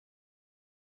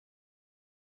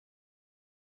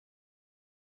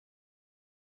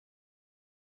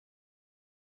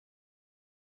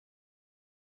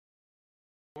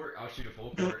I'll shoot a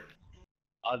full court.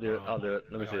 I'll do it. I'll do it.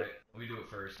 Let me see it. We do it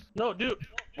first. No, dude.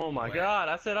 Oh my god!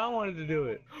 I said I wanted to do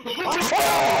it.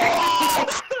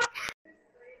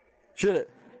 Shoot it.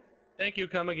 Thank you.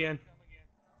 Come again.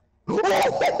 He called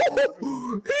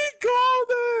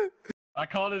it. I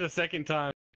called it a second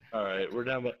time. All right, we're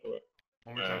down. But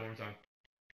One more time. One more time.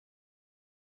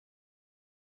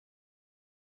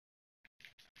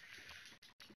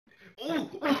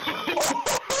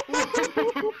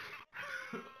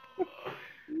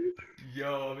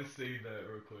 Yo, I'm gonna save that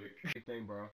real quick. Same thing,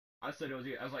 bro. I said it was.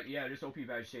 I was like, yeah, this OP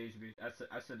badge changed me. I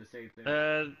said the same thing.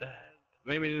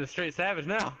 Made me into straight savage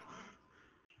now.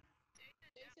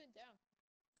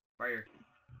 Right here.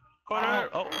 Corner.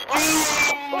 Oh.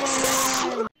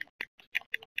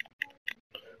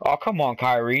 Oh, come on,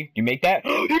 Kyrie. You make that?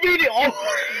 You made it! Oh!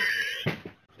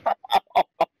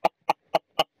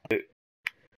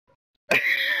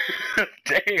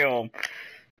 Damn.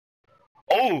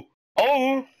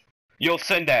 Oh! You'll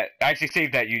send that. Actually,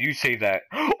 save that. You save that.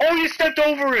 Oh, you stepped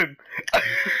over him!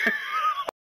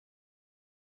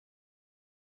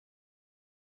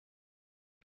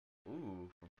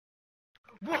 Ooh.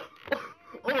 What?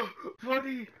 Oh,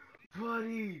 buddy!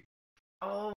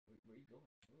 Oh. Where you going?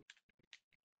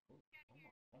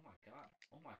 Oh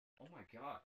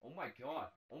my god!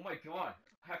 Oh my god!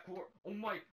 Half court! Oh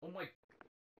my god!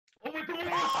 Oh my god!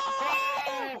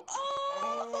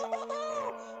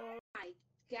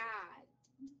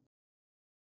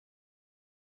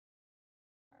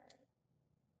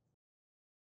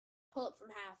 Pull up from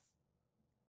half.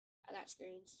 I got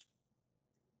screens.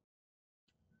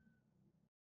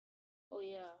 Oh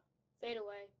yeah. Fade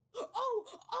away. Oh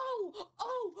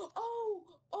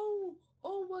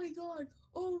my god.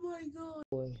 Oh my god.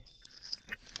 Boy.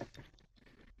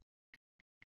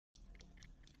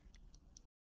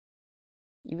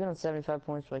 You've been on 75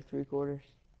 points for like 3 quarters.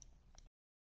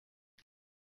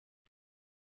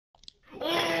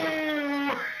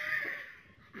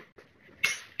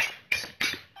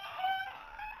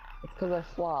 It's because I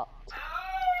flopped.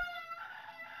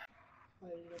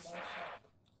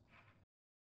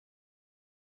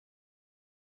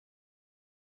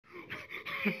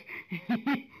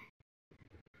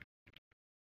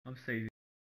 I'm saving.